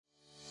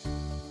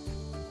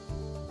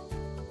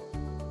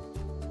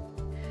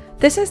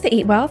This is the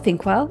Eat Well,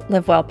 Think Well,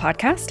 Live Well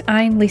podcast.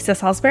 I'm Lisa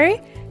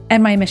Salisbury,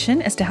 and my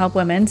mission is to help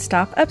women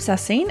stop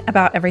obsessing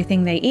about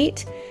everything they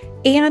eat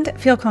and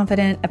feel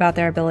confident about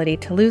their ability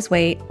to lose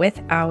weight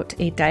without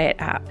a diet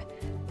app.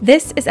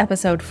 This is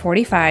episode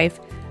 45.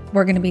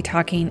 We're going to be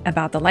talking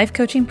about the life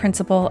coaching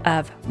principle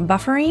of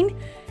buffering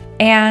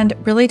and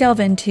really delve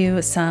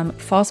into some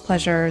false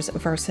pleasures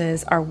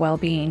versus our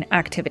well-being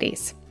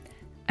activities.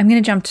 I'm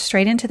going to jump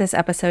straight into this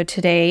episode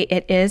today.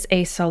 It is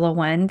a solo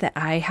one that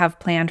I have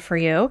planned for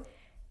you.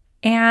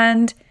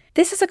 And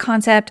this is a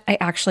concept I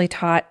actually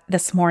taught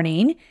this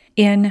morning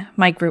in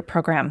my group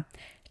program.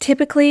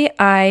 Typically,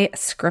 I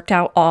script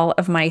out all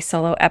of my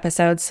solo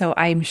episodes, so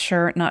I'm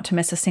sure not to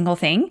miss a single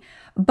thing.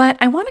 But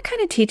I want to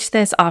kind of teach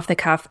this off the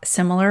cuff,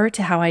 similar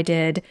to how I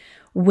did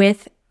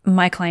with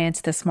my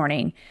clients this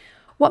morning.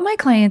 What my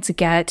clients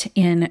get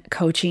in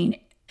coaching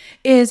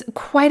is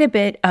quite a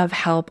bit of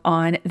help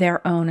on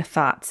their own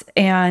thoughts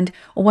and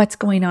what's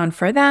going on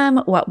for them,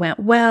 what went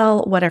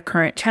well, what are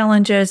current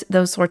challenges,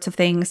 those sorts of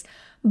things.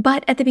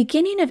 But at the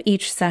beginning of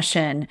each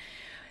session,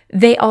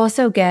 they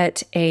also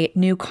get a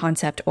new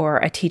concept or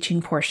a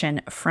teaching portion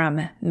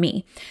from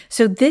me.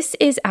 So this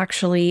is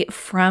actually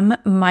from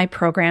my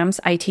programs.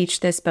 I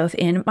teach this both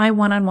in my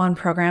one-on-one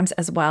programs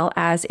as well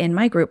as in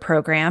my group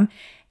program.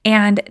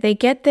 And they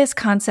get this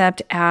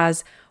concept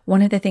as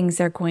one of the things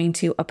they're going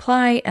to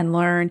apply and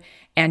learn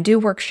and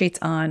do worksheets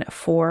on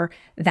for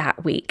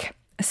that week.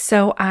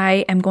 So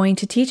I am going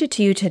to teach it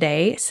to you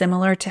today,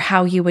 similar to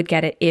how you would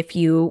get it if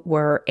you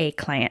were a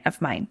client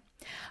of mine.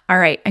 All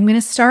right, I'm going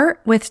to start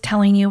with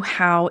telling you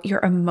how your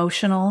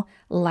emotional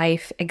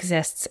life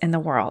exists in the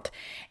world.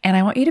 And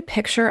I want you to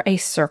picture a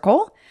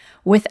circle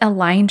with a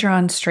line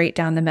drawn straight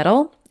down the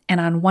middle. And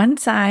on one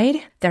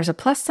side, there's a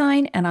plus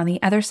sign, and on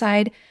the other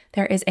side,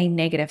 there is a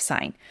negative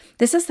sign.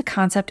 This is the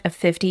concept of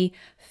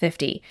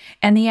 50-50.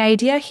 And the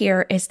idea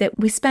here is that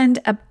we spend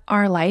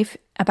our life,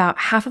 about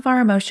half of our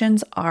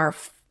emotions are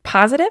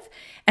positive,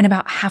 and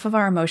about half of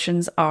our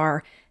emotions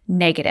are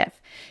negative.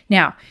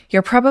 Now,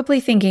 you're probably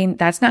thinking,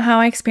 that's not how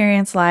I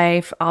experience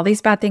life. All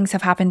these bad things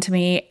have happened to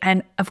me.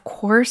 And of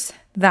course,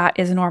 that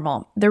is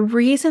normal. The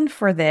reason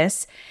for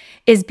this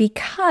is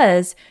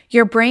because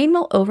your brain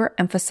will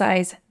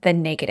overemphasize the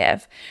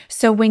negative.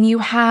 So when you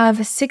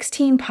have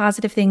 16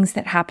 positive things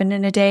that happen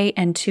in a day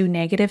and 2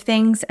 negative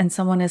things, and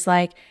someone is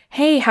like,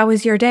 hey, how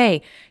was your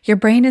day? Your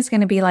brain is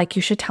going to be like,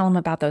 you should tell them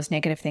about those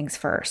negative things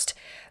first,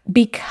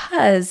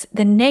 because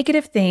the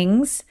negative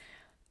things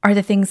are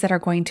the things that are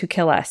going to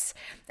kill us.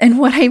 And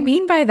what I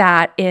mean by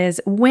that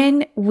is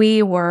when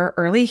we were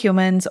early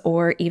humans,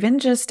 or even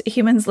just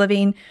humans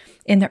living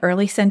in the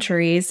early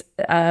centuries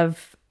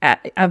of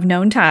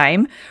known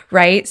time,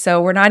 right?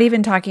 So we're not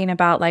even talking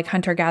about like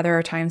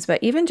hunter-gatherer times,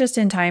 but even just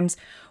in times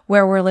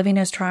where we're living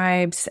as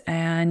tribes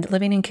and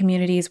living in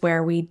communities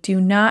where we do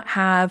not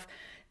have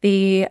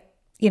the,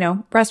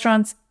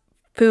 restaurants,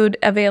 food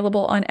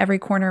available on every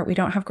corner. We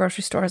don't have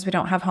grocery stores. We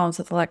don't have homes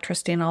with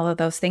electricity and all of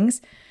those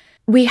things.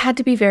 We had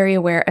to be very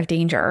aware of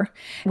danger,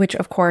 which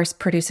of course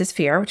produces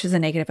fear, which is a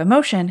negative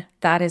emotion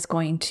that is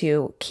going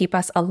to keep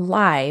us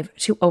alive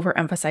to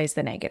overemphasize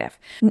the negative.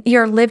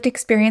 Your lived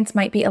experience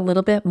might be a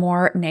little bit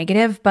more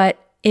negative, but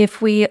if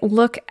we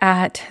look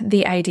at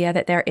the idea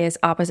that there is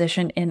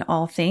opposition in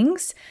all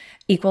things,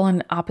 equal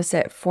and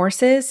opposite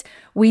forces,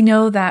 we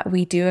know that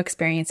we do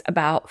experience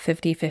about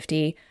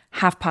 50-50,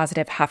 half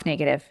positive, half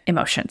negative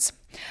emotions.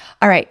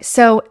 All right,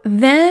 so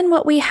then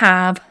what we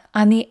have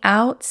on the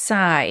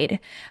outside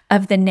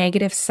of the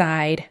negative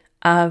side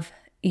of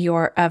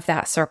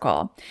that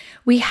circle,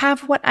 we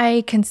have what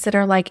I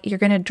consider, like, you're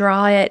going to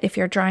draw it if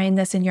you're drawing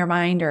this in your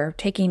mind or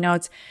taking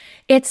notes.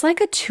 It's like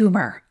a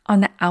tumor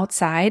on the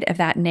outside of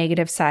that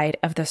negative side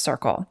of the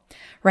circle,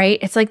 right?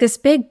 It's like this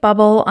big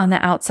bubble on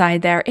the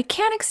outside there. It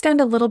can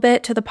extend a little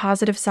bit to the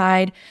positive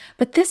side,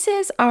 but this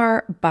is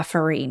our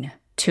buffering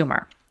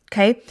tumor.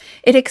 Okay.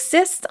 It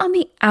exists on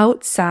the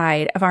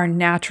outside of our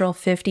natural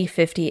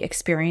 50-50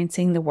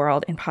 experiencing the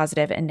world in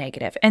positive and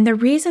negative. And the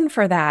reason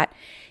for that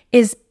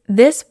is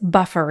this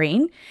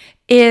buffering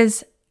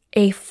is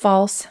a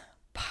false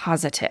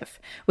positive.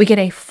 We get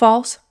a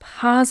false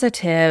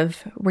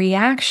positive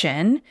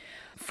reaction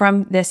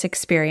from this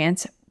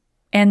experience,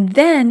 and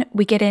then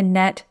we get a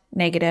net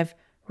negative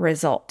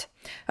result.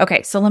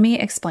 Okay. So let me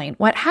explain.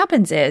 What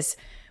happens is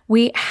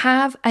we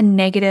have a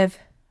negative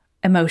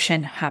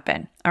emotion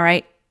happen. All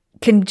right.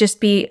 Can just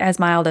be as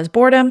mild as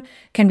boredom,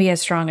 can be as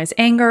strong as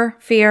anger,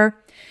 fear.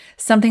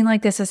 Something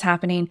like this is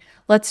happening.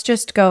 Let's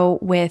just go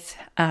with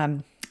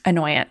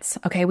annoyance.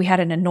 Okay, we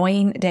had an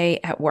annoying day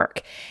at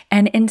work.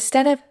 And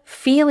instead of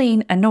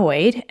feeling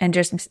annoyed and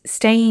just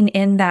staying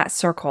in that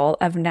circle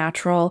of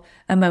natural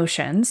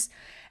emotions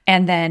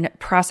and then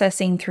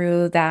processing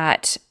through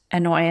that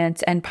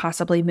annoyance and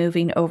possibly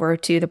moving over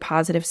to the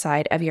positive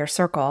side of your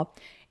circle,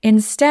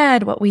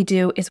 instead, what we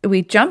do is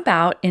we jump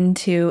out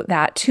into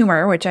that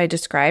tumor, which I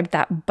described,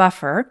 that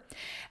buffer,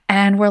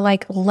 and we're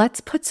like,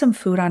 let's put some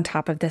food on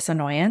top of this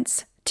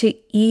annoyance to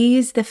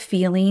ease the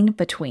feeling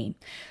between.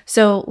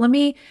 So let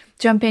me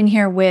jump in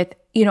here with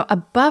a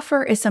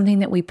buffer is something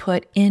that we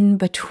put in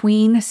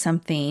between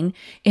something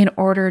in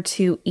order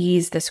to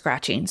ease the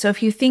scratching. So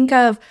if you think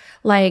of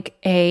like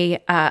a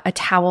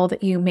towel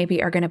that you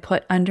maybe are going to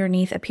put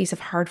underneath a piece of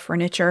hard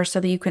furniture so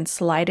that you can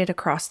slide it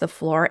across the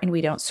floor and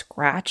we don't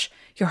scratch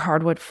your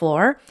hardwood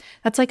floor,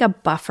 that's like a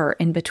buffer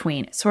in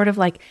between. It sort of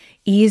like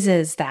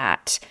eases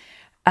that.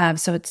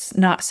 So it's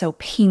not so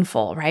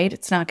painful, right?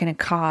 It's not going to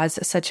cause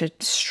such a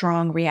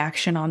strong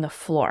reaction on the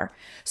floor.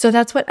 So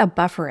that's what a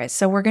buffer is.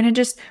 So we're going to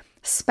just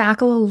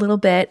spackle a little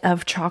bit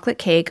of chocolate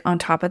cake on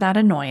top of that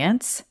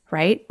annoyance,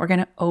 right? We're going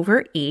to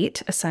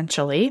overeat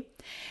essentially,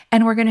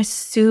 and we're going to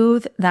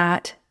soothe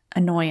that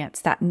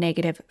annoyance, that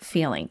negative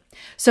feeling.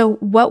 So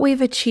what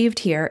we've achieved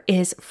here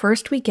is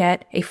first we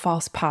get a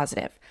false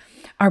positive.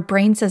 Our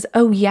brain says,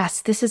 oh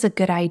yes, this is a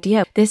good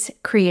idea. This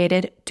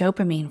created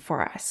dopamine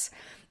for us.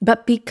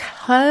 But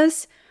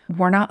because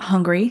we're not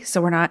hungry,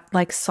 so we're not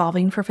like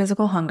solving for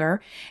physical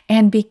hunger,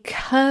 and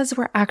because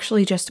we're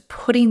actually just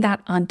putting that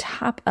on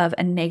top of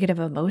a negative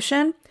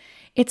emotion,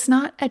 it's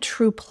not a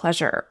true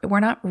pleasure. We're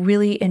not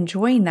really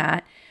enjoying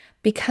that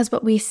because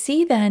what we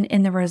see then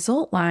in the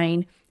result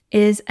line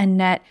is a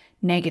net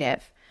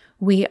negative.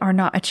 We are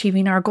not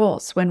achieving our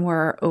goals when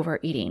we're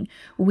overeating.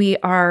 We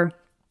are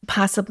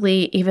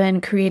possibly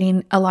even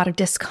creating a lot of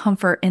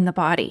discomfort in the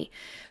body.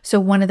 So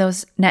one of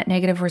those net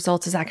negative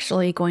results is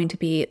actually going to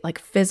be like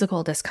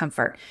physical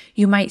discomfort.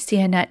 You might see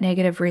a net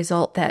negative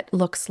result that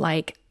looks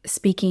like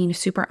speaking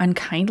super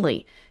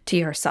unkindly to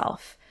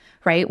yourself,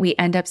 right? We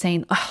end up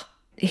saying, oh,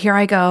 here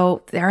I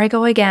go, there I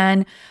go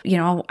again.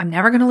 I'm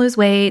never going to lose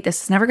weight.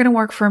 This is never going to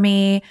work for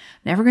me. I'm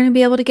never going to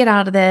be able to get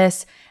out of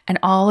this. And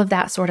all of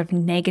that sort of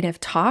negative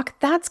talk,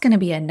 that's going to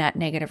be a net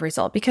negative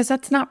result because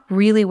that's not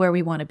really where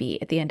we want to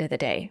be at the end of the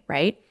day,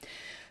 right?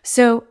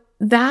 So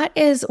that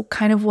is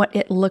kind of what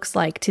it looks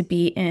like to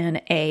be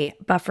in a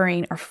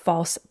buffering or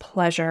false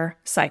pleasure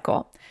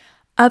cycle.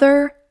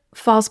 Other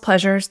false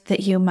pleasures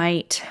that you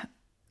might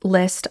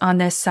list on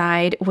this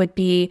side would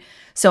be,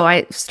 so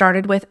I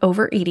started with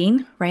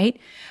overeating, right?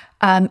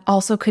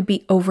 Also could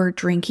be over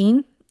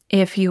drinking.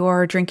 If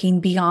you're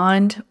drinking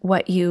beyond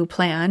what you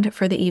planned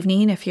for the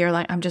evening, if you're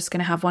like, I'm just going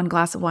to have one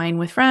glass of wine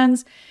with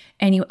friends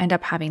and you end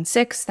up having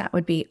 6, that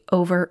would be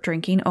over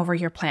drinking over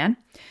your plan.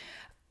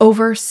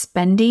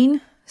 Overspending.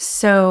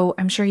 So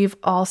I'm sure you've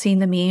all seen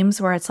the memes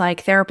where it's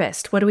like,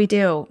 therapist, what do we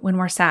do when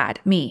we're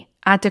sad? Me,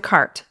 add to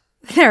cart.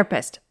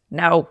 Therapist,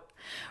 no.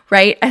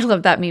 Right? I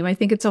love that meme. I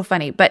think it's so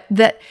funny, but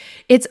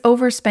it's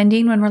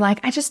overspending when we're like,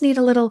 I just need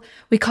a little,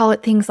 we call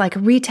it things like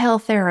retail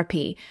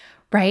therapy,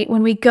 right?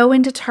 When we go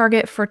into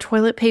Target for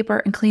toilet paper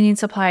and cleaning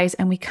supplies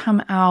and we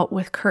come out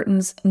with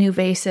curtains, new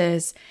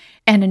vases,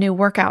 and a new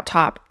workout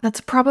top,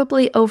 that's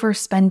probably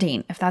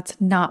overspending if that's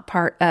not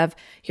part of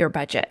your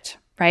budget,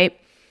 right?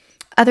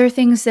 Other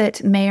things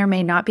that may or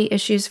may not be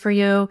issues for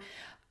you,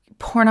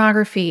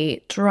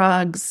 pornography,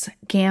 drugs,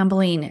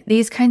 gambling,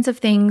 these kinds of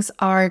things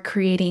are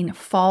creating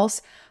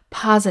false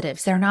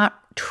positives. They're not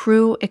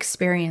true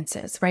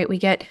experiences, right?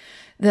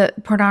 The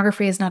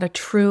pornography is not a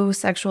true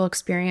sexual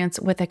experience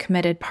with a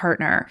committed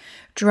partner.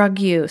 Drug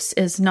use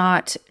is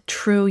not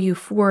true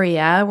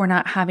euphoria. We're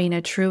not having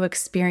a true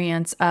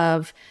experience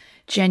of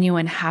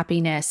genuine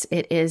happiness.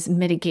 It is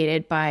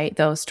mitigated by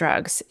those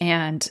drugs.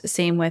 And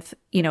same with,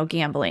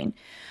 gambling.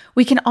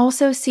 We can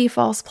also see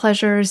false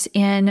pleasures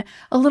in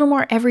a little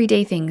more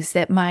everyday things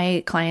that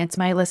my clients,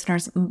 my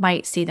listeners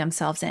might see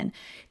themselves in.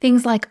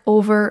 Things like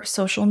over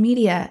social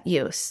media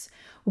use.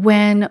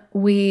 When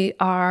we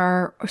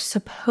are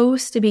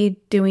supposed to be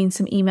doing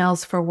some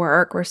emails for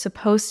work, we're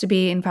supposed to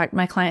be, in fact,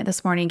 my client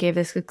this morning gave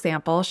this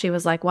example. She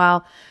was like,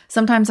 well,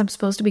 sometimes I'm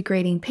supposed to be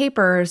grading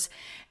papers.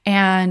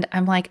 And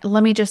I'm like,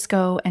 let me just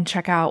go and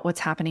check out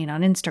what's happening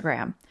on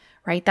Instagram.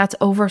 Right? That's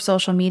over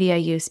social media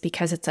use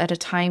because it's at a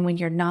time when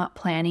you're not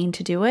planning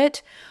to do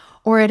it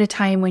or at a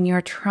time when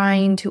you're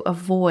trying to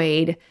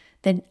avoid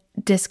the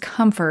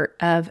discomfort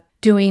of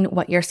doing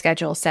what your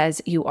schedule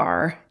says you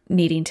are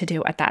needing to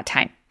do at that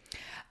time.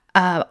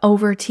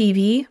 Over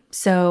TV,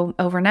 so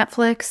over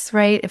Netflix,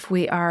 right? If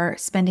we are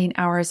spending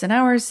hours and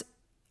hours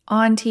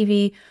on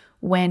TV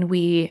when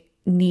we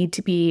need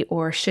to be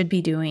or should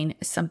be doing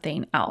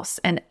something else.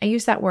 And I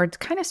use that word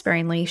kind of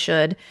sparingly,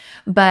 should,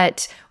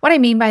 but what I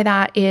mean by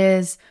that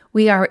is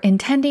we are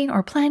intending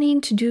or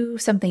planning to do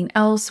something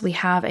else. We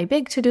have a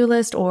big to-do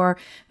list, or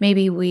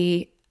maybe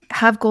we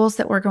have goals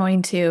that we're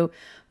going to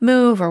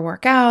move or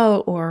work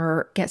out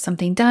or get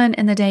something done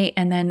in the day.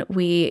 And then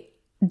we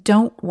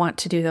don't want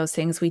to do those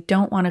things. We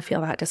don't want to feel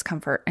that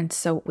discomfort. And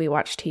so we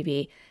watch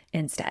TV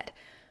instead.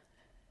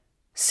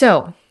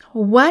 So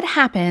what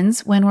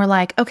happens when we're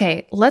like,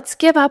 okay, let's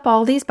give up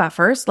all these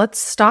buffers. Let's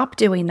stop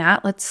doing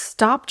that. Let's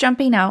stop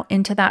jumping out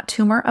into that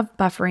tumor of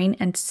buffering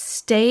and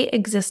stay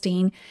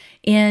existing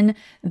in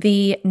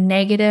the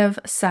negative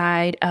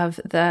side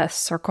of the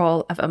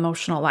circle of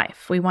emotional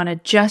life. We want to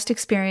just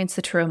experience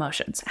the true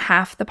emotions,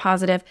 half the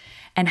positive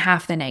and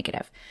half the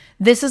negative.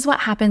 This is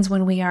what happens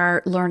when we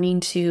are learning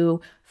to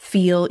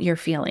feel your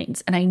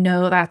feelings. And I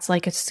know that's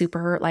like a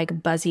super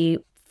buzzy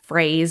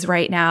phrase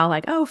right now,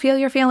 like, oh, feel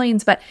your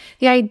feelings. But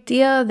the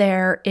idea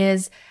there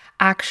is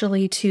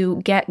actually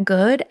to get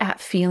good at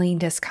feeling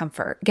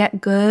discomfort, get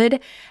good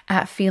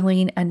at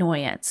feeling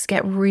annoyance,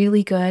 get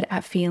really good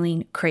at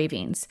feeling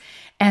cravings.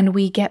 And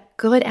we get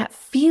good at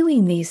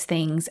feeling these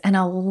things and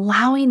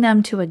allowing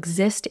them to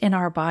exist in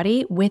our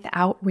body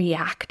without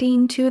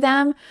reacting to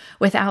them,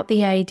 without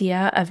the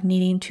idea of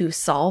needing to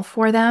solve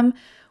for them.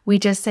 We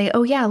just say,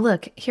 oh yeah,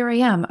 look, here I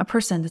am, a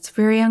person that's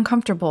very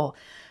uncomfortable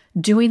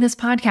doing this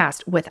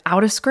podcast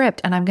without a script,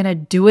 and I'm going to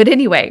do it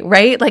anyway,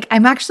 right? Like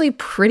I'm actually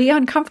pretty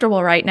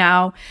uncomfortable right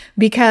now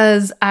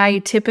because I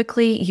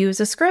typically use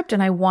a script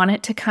and I want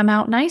it to come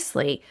out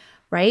nicely,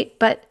 right?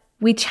 But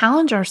we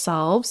challenge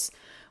ourselves.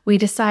 We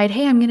decide,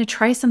 hey, I'm going to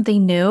try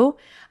something new.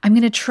 I'm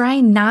going to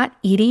try not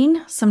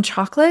eating some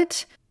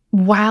chocolate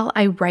while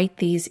I write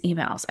these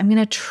emails. I'm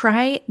going to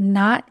try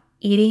not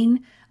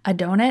eating a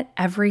donut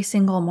every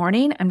single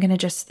morning. I'm going to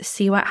just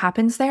see what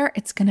happens there.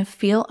 It's going to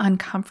feel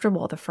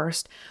uncomfortable the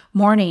first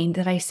morning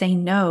that I say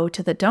no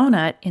to the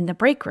donut in the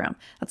break room.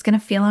 That's going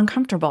to feel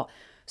uncomfortable.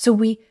 So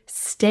we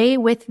stay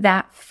with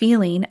that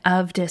feeling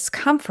of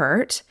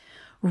discomfort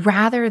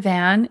rather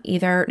than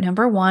either,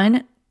 number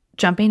one,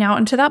 jumping out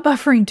into that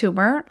buffering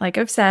tumor, like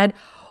I've said,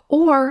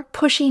 or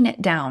pushing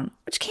it down,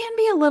 which can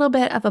be a little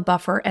bit of a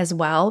buffer as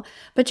well,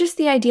 but just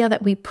the idea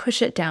that we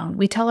push it down.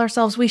 We tell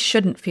ourselves we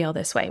shouldn't feel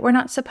this way. We're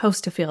not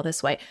supposed to feel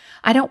this way.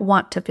 I don't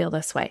want to feel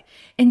this way.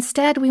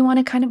 Instead, we want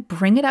to kind of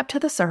bring it up to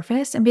the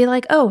surface and be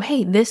like, oh,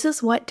 hey, this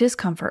is what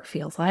discomfort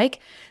feels like.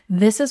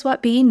 This is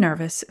what being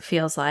nervous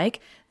feels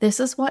like. This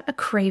is what a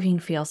craving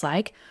feels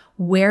like.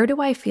 Where do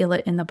I feel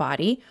it in the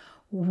body?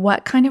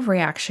 What kind of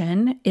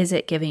reaction is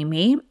it giving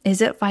me? Is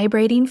it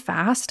vibrating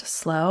fast,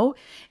 slow?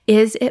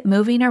 Is it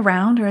moving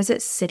around or is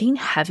it sitting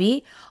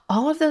heavy?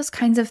 All of those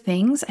kinds of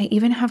things. I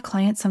even have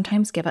clients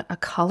sometimes give it a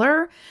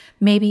color,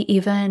 maybe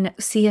even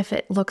see if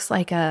it looks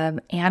like an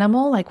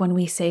animal, like when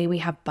we say we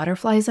have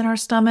butterflies in our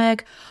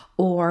stomach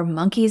or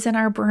monkeys in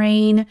our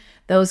brain,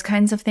 those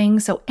kinds of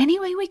things. So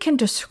any way we can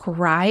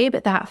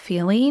describe that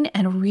feeling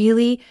and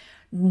really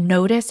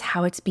notice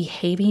how it's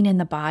behaving in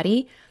the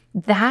body,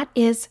 that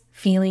is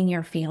feeling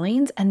your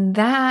feelings, and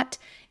that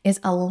is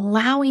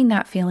allowing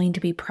that feeling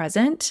to be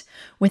present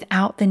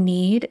without the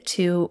need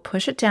to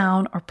push it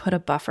down or put a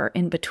buffer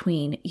in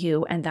between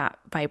you and that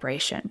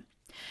vibration.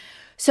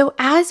 So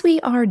as we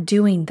are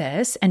doing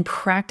this and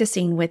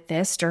practicing with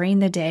this during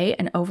the day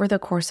and over the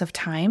course of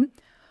time,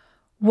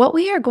 what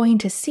we are going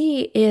to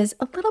see is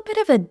a little bit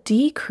of a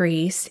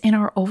decrease in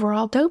our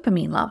overall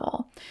dopamine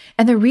level.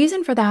 And the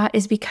reason for that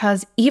is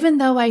because even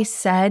though I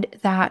said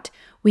that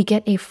we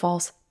get a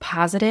false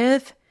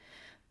positive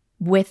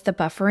with the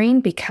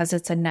buffering because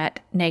it's a net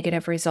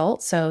negative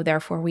result, so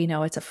therefore we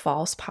know it's a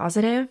false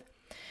positive,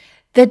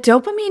 the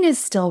dopamine is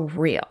still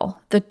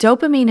real. The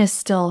dopamine is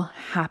still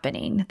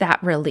happening,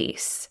 that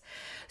release.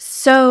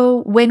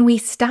 So when we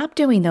stop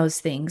doing those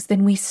things,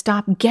 then we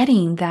stop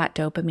getting that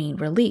dopamine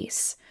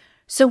release.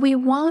 So we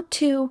want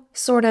to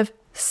sort of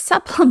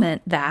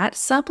supplement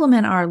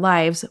our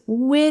lives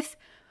with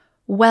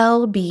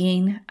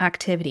well-being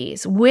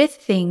activities, with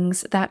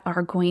things that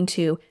are going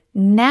to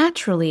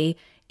naturally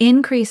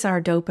increase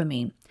our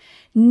dopamine.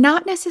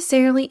 Not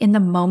necessarily in the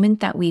moment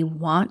that we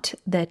want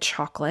the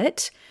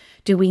chocolate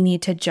do we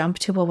need to jump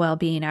to a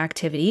well-being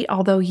activity,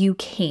 although you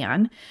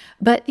can.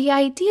 But the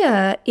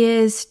idea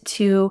is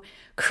to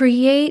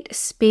create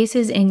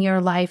spaces in your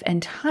life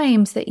and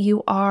times that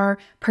you are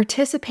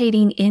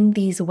participating in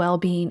these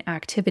well-being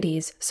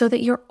activities so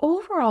that your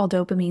overall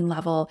dopamine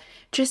level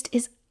just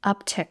is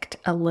upticked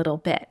a little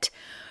bit.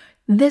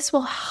 This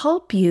will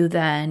help you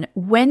then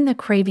when the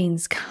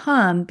cravings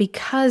come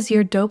because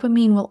your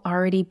dopamine will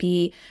already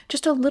be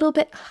just a little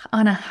bit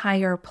on a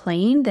higher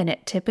plane than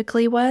it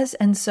typically was.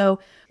 And so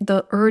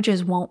the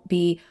urges won't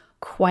be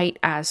quite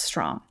as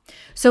strong.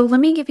 So let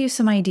me give you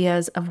some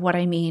ideas of what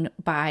I mean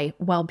by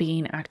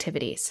well-being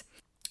activities.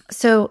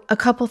 So a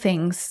couple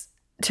things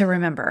to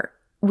remember.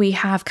 We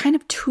have kind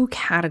of two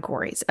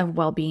categories of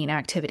well-being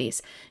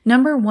activities.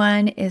 Number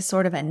one is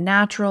sort of a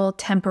natural,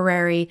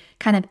 temporary,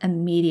 kind of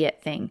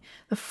immediate thing.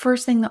 The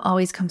first thing that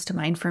always comes to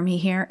mind for me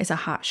here is a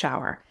hot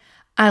shower.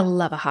 I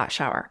love a hot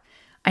shower.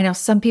 I know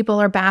some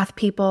people are bath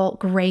people.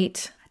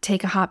 Great.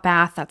 Take a hot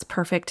bath. That's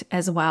perfect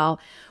as well.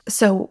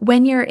 So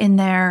when you're in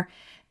there,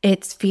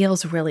 it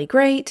feels really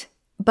great.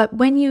 But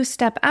when you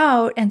step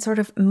out and sort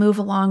of move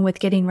along with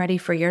getting ready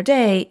for your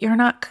day, you're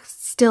not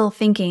still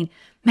thinking,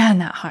 man,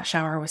 that hot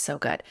shower was so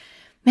good.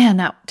 Man,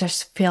 that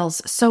just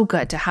feels so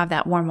good to have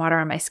that warm water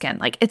on my skin.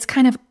 Like it's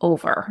kind of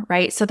over,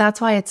 right? So that's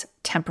why it's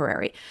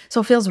temporary.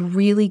 So it feels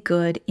really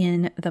good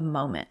in the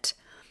moment.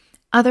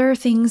 Other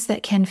things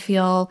that can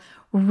feel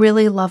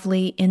really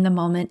lovely in the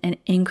moment and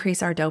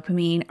increase our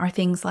dopamine are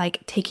things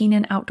like taking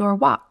an outdoor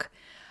walk.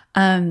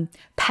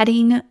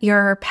 Petting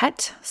your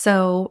pet.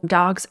 So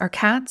dogs or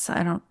cats.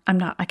 I'm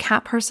not a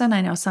cat person.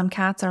 I know some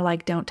cats are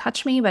like, don't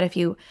touch me. But if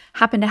you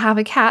happen to have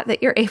a cat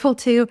that you're able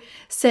to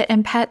sit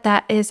and pet,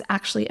 that is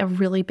actually a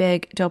really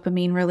big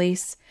dopamine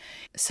release.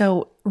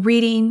 So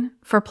reading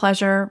for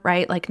pleasure,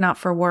 right? Like not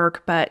for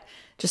work, but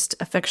just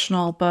a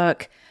fictional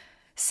book.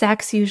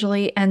 Sex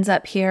usually ends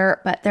up here,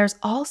 but there's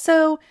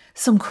also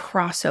some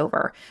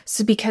crossover.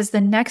 So because the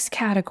next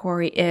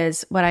category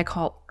is what I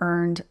call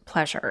earned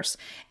pleasures.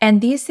 And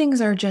these things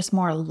are just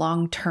more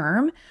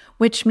long-term,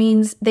 which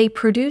means they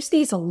produce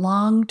these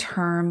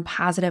long-term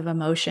positive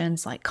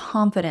emotions like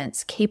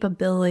confidence,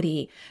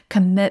 capability,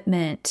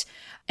 commitment,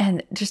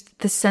 and just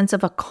the sense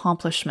of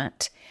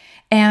accomplishment.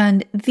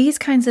 And these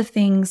kinds of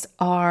things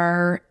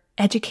are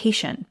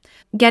education.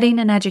 Getting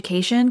an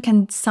education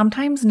can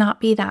sometimes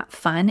not be that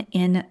fun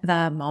in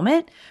the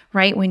moment,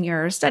 right? When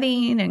you're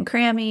studying and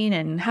cramming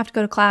and have to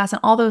go to class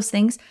and all those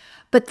things.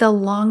 But the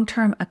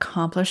long-term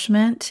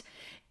accomplishment,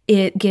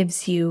 it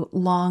gives you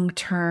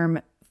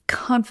long-term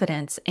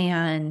confidence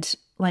and,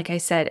 like I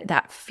said,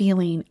 that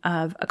feeling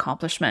of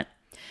accomplishment.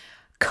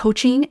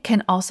 Coaching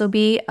can also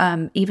be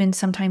even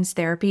sometimes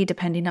therapy,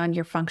 depending on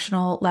your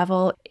functional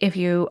level. If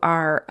you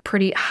are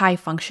pretty high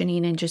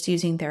functioning and just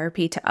using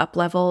therapy to up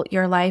level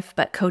your life,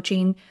 but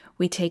coaching,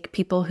 we take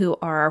people who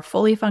are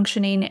fully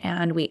functioning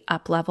and we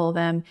up level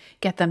them,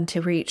 get them to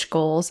reach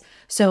goals.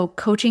 So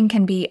coaching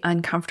can be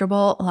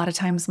uncomfortable. A lot of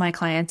times my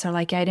clients are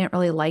like, yeah, I didn't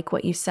really like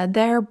what you said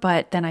there,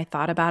 but then I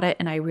thought about it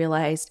and I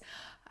realized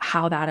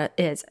how that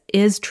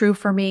is true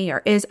for me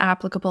or is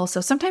applicable.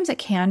 So sometimes it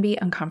can be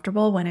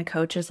uncomfortable when a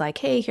coach is like,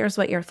 hey, here's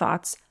what your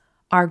thoughts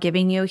are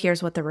giving you.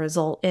 Here's what the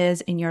result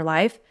is in your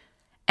life.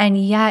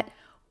 And yet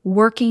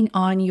working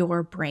on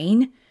your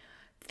brain,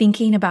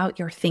 thinking about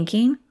your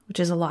thinking, which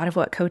is a lot of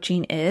what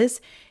coaching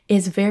is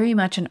very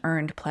much an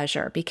earned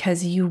pleasure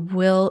because you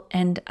will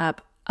end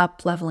up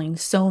leveling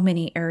so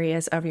many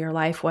areas of your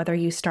life, whether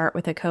you start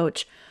with a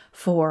coach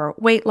for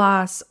weight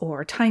loss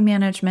or time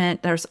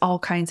management. There's all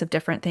kinds of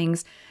different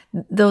things.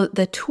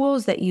 The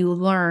tools that you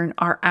learn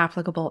are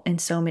applicable in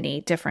so many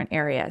different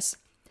areas.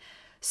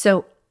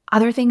 So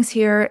other things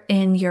here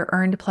in your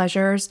earned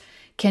pleasures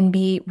can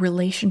be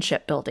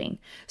relationship building.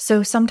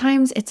 So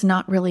sometimes it's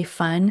not really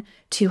fun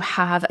to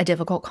have a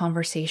difficult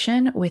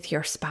conversation with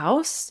your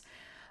spouse,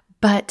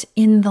 but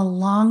in the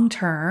long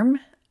term,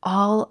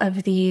 all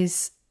of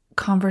these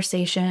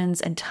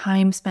conversations and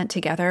time spent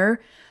together,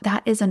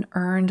 that is an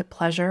earned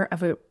pleasure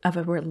of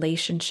a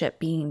relationship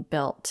being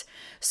built.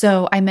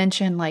 So I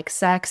mentioned like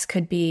sex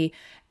could be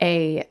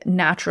a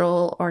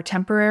natural or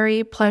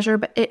temporary pleasure,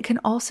 but it can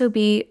also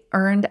be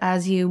earned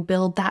as you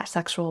build that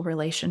sexual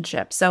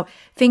relationship. So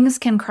things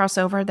can cross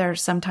over.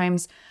 There's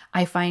sometimes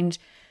I find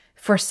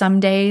for some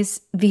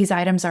days, these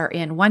items are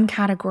in one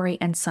category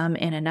and some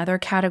in another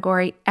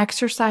category.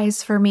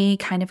 Exercise for me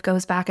kind of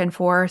goes back and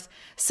forth.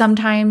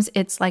 Sometimes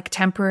it's like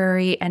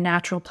temporary and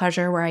natural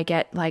pleasure where I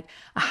get like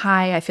a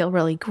high. I feel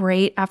really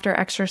great after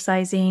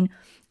exercising.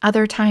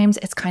 Other times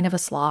it's kind of a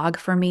slog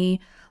for me.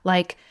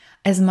 Like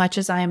as much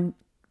as I'm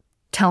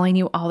telling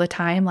you all the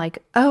time,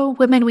 like, oh,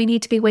 women, we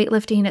need to be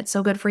weightlifting. It's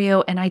so good for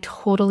you. And I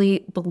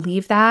totally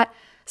believe that.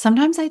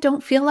 Sometimes I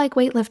don't feel like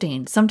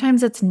weightlifting.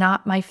 Sometimes it's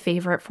not my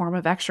favorite form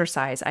of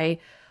exercise. I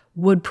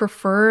would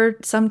prefer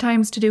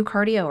sometimes to do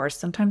cardio, or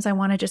sometimes I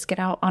want to just get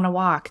out on a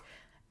walk.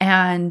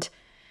 And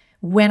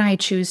when I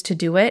choose to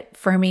do it,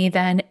 for me,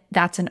 then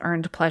that's an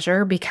earned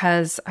pleasure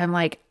because I'm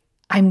like,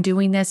 I'm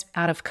doing this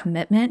out of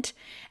commitment.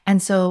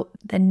 And so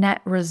the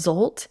net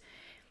result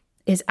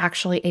is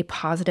actually a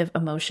positive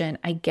emotion.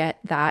 I get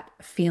that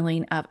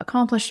feeling of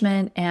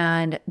accomplishment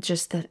and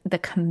just the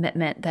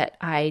commitment that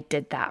I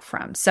did that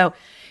from. So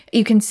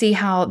you can see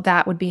how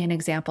that would be an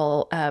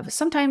example of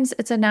sometimes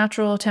it's a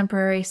natural,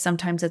 temporary,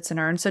 sometimes it's an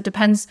earned. So it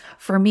depends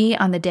for me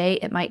on the day.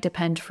 It might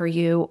depend for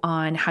you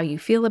on how you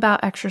feel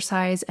about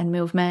exercise and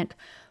movement.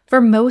 For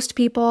most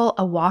people,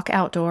 a walk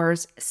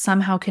outdoors,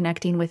 somehow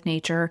connecting with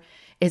nature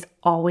is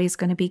always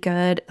going to be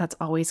good. That's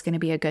always going to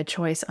be a good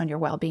choice on your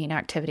well-being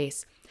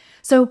activities.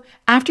 So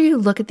after you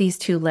look at these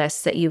two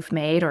lists that you've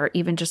made, or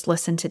even just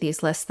listen to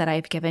these lists that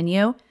I've given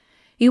you,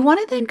 you want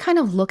to then kind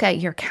of look at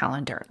your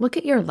calendar, look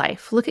at your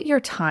life, look at your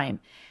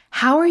time.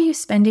 How are you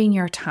spending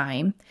your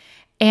time?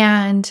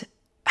 And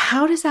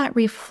how does that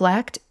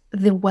reflect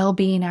the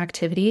well-being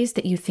activities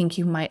that you think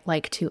you might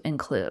like to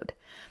include?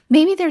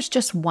 Maybe there's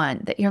just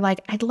one that you're like,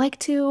 I'd like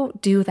to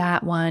do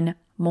that one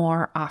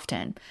more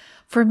often.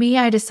 For me,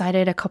 I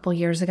decided a couple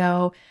years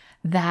ago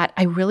that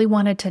I really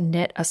wanted to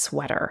knit a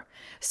sweater.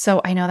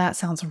 So I know that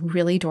sounds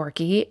really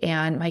dorky,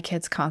 and my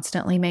kids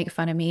constantly make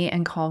fun of me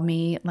and call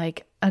me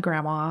like a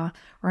grandma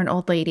or an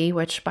old lady,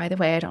 which, by the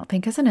way, I don't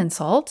think is an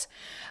insult,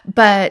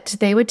 but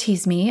they would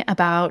tease me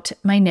about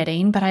my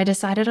knitting. But I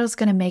decided I was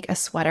going to make a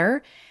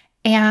sweater,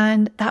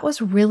 and that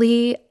was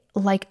really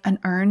like an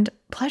earned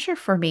pleasure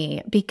for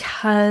me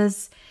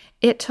because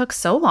it took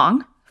so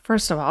long,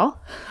 first of all,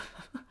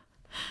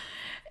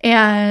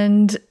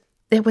 and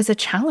it was a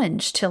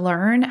challenge to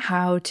learn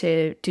how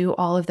to do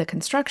all of the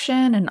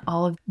construction and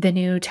all of the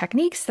new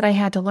techniques that I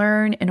had to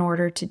learn in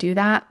order to do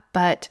that.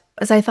 But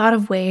as I thought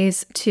of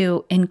ways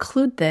to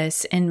include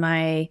this in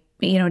my,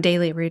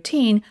 daily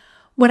routine,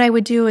 what I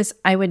would do is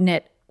I would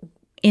knit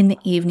in the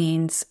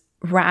evenings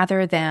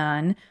rather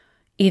than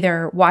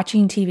either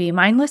watching TV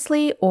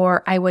mindlessly,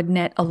 or I would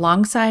knit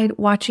alongside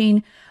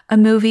watching a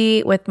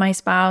movie with my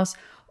spouse,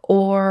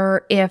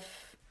 or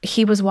if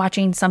he was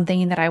watching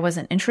something that I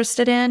wasn't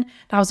interested in,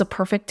 that was a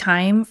perfect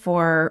time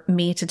for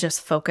me to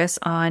just focus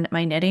on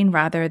my knitting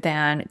rather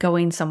than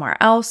going somewhere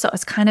else. So I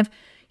was kind of,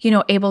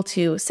 able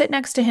to sit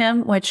next to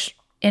him, which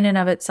in and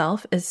of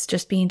itself is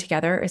just being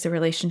together is a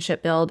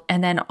relationship build,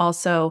 and then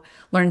also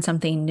learn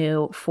something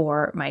new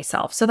for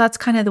myself. So that's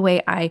kind of the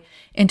way I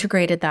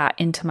integrated that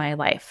into my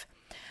life.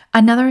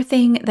 Another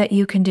thing that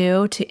you can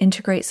do to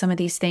integrate some of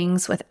these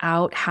things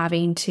without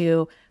having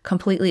to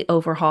completely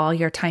overhaul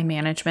your time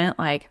management,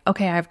 like,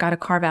 okay, I've got to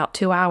carve out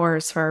 2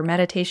 hours for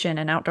meditation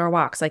and outdoor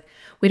walks. Like,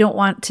 we don't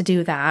want to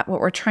do that.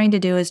 What we're trying to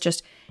do is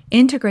just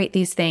integrate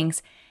these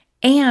things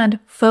and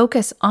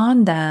focus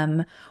on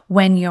them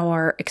when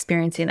you're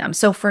experiencing them.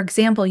 So for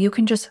example, you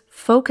can just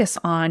focus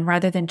on,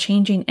 rather than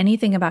changing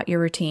anything about your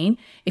routine,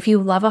 if you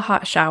love a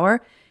hot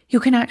shower, you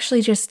can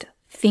actually just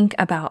think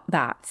about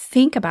that.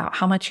 Think about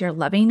how much you're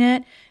loving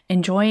it,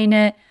 enjoying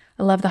it.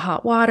 I love the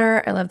hot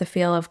water. I love the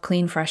feel of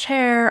clean, fresh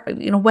hair.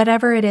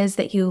 Whatever it is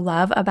that you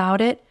love about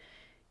it,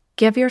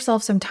 give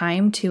yourself some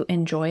time to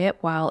enjoy it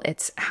while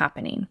it's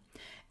happening.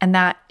 And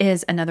that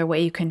is another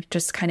way you can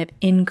just kind of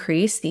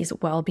increase these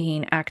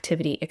well-being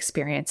activity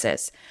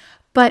experiences.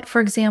 But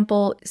for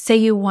example, say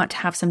you want to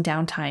have some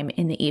downtime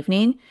in the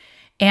evening,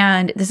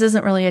 and this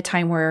isn't really a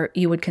time where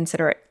you would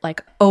consider it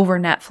like over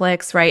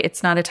Netflix, right?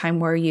 It's not a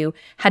time where you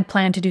had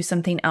planned to do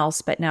something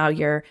else, but now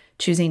you're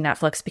choosing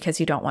Netflix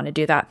because you don't want to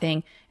do that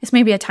thing. It's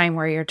maybe a time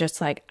where you're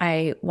just like,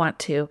 I want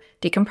to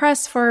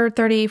decompress for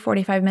 30,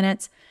 45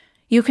 minutes.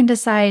 You can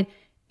decide,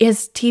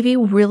 is TV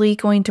really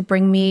going to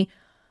bring me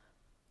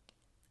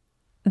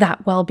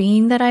that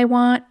well-being that I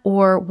want,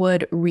 or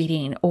would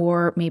reading,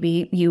 or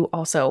maybe you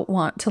also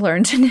want to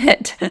learn to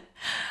knit,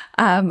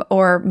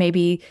 or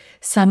maybe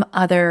some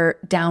other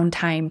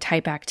downtime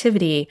type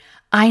activity.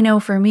 I know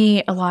for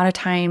me, a lot of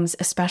times,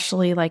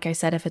 especially like I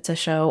said, if it's a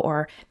show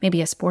or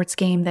maybe a sports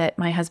game that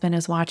my husband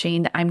is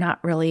watching that I'm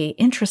not really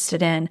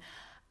interested in,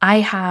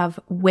 I have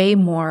way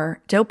more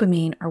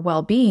dopamine or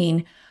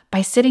well-being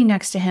by sitting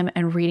next to him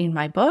and reading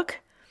my book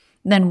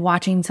than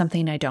watching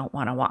something I don't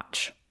want to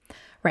watch.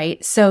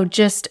 Right? So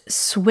just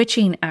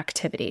switching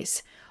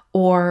activities.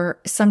 Or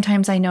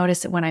sometimes I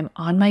notice that when I'm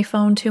on my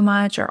phone too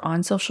much or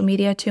on social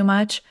media too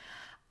much,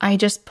 I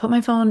just put my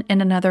phone in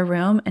another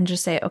room and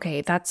just say, okay,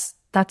 that's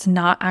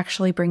not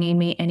actually bringing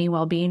me any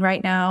well-being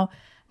right now.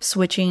 I'm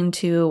switching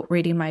to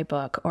reading my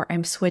book, or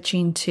I'm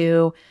switching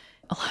to,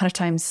 a lot of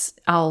times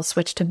I'll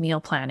switch to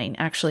meal planning,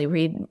 actually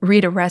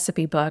read a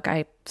recipe book.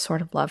 I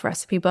sort of love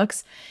recipe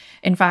books.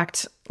 In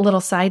fact,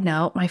 little side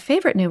note, my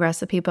favorite new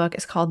recipe book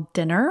is called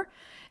Dinner.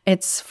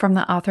 It's from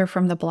the author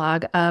from the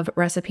blog of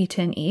Recipe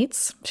Tin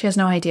Eats. She has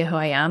no idea who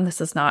I am.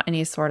 This is not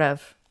any sort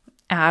of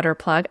ad or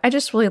plug. I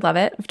just really love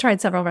it. I've tried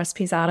several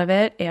recipes out of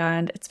it,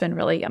 and it's been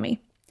really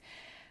yummy.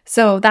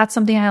 So that's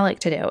something I like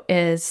to do,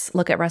 is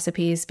look at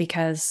recipes,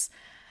 because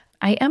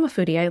I am a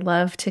foodie. I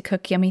love to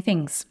cook yummy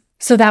things.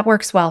 So that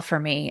works well for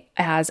me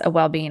as a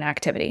well-being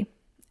activity.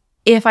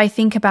 If I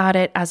think about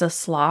it as a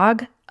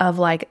slog of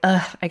like,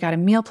 I got a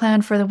meal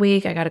plan for the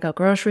week, I got to go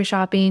grocery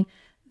shopping,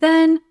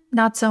 then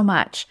not so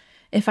much.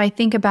 If I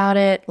think about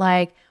it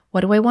like,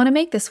 what do I want to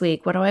make this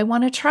week? What do I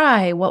want to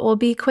try? What will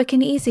be quick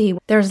and easy?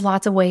 There's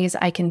lots of ways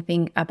I can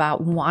think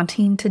about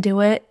wanting to do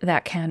it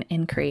that can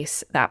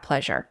increase that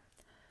pleasure.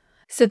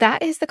 So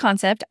that is the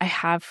concept I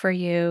have for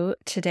you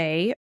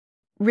today.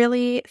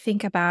 Really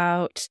think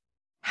about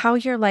how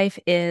your life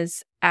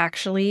is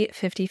actually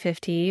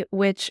 50-50,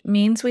 which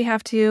means we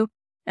have to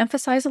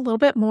emphasize a little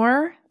bit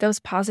more those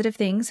positive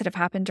things that have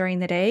happened during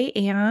the day,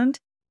 and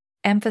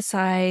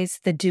emphasize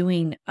the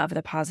doing of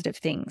the positive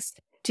things,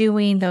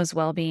 doing those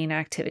well-being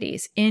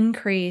activities,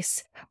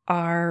 increase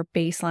our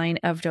baseline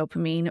of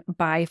dopamine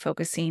by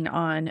focusing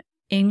on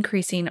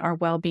increasing our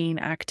well-being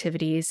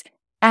activities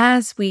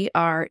as we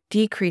are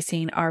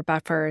decreasing our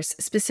buffers,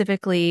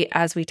 specifically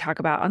as we talk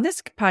about on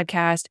this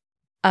podcast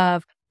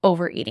of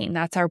overeating.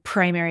 That's our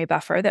primary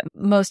buffer that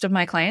most of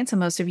my clients and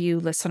most of you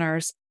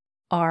listeners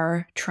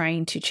are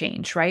trying to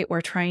change, right?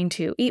 We're trying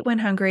to eat when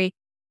hungry,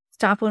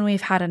 stop when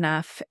we've had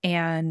enough,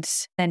 and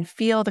then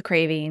feel the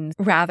cravings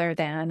rather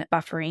than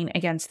buffering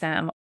against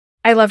them.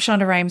 I love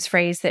Shonda Rhimes'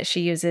 phrase that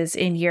she uses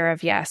in Year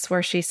of Yes,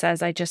 where she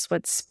says, I just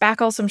would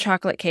spackle some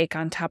chocolate cake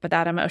on top of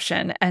that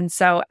emotion. And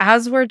so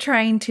as we're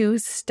trying to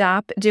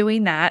stop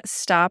doing that,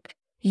 stop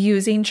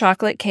using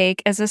chocolate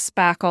cake as a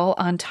spackle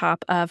on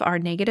top of our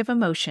negative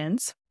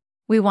emotions,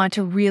 we want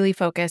to really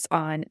focus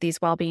on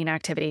these well-being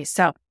activities.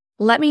 So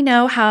let me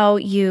know how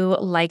you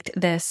liked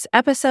this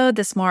episode,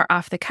 this more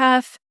off the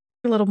cuff,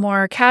 a little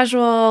more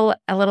casual,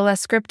 a little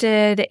less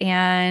scripted,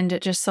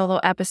 and just solo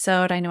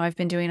episode. I know I've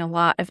been doing a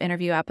lot of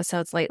interview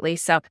episodes lately,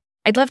 so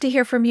I'd love to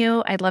hear from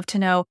you. I'd love to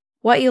know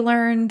what you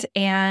learned,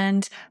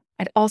 and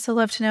I'd also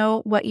love to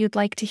know what you'd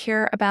like to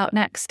hear about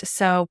next.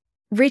 So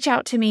reach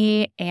out to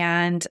me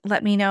and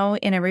let me know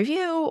in a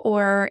review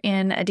or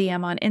in a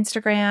DM on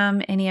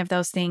Instagram, any of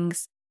those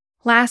things.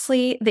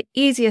 Lastly, the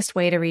easiest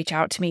way to reach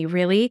out to me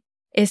really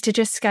is to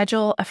just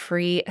schedule a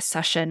free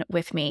session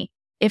with me.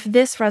 If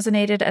this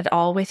resonated at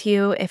all with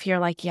you, if you're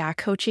like, yeah,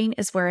 coaching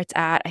is where it's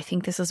at, I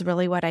think this is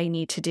really what I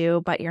need to do,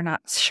 but you're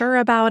not sure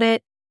about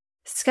it,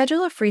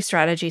 schedule a free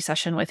strategy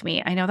session with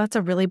me. I know that's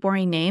a really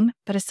boring name,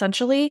 but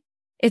essentially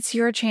it's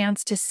your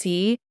chance to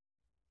see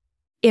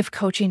if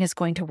coaching is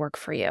going to work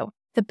for you.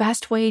 The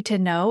best way to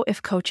know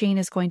if coaching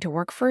is going to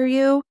work for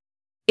you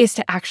is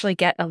to actually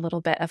get a little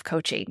bit of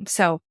coaching.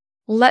 So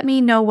let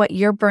me know what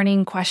your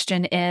burning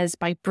question is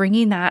by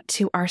bringing that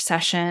to our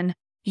session.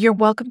 You're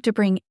welcome to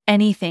bring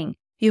anything.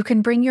 You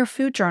can bring your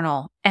food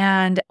journal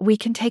and we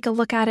can take a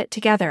look at it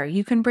together.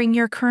 You can bring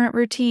your current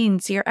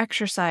routines, your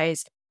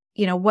exercise,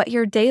 what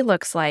your day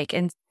looks like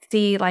and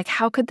see like,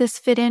 how could this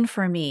fit in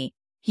for me?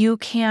 You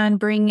can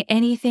bring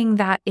anything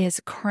that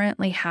is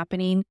currently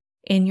happening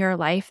in your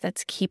life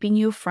that's keeping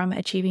you from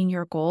achieving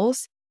your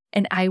goals.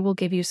 And I will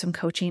give you some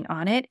coaching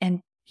on it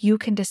and you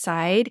can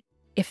decide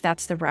if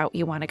that's the route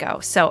you want to go.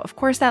 So of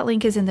course that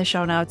link is in the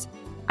show notes.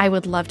 I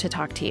would love to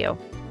talk to you.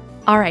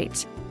 All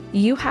right.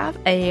 You have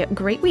a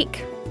great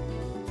week.